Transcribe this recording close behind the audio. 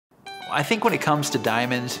I think when it comes to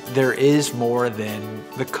diamonds, there is more than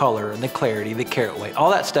the color and the clarity, the carat weight.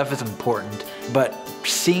 All that stuff is important, but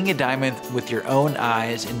seeing a diamond with your own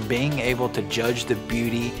eyes and being able to judge the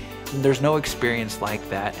beauty, there's no experience like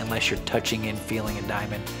that unless you're touching and feeling a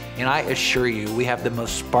diamond. And I assure you, we have the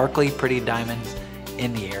most sparkly, pretty diamonds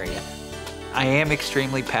in the area. I am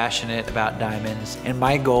extremely passionate about diamonds, and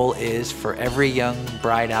my goal is for every young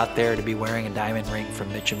bride out there to be wearing a diamond ring from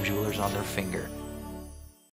Mitchum Jewelers on their finger.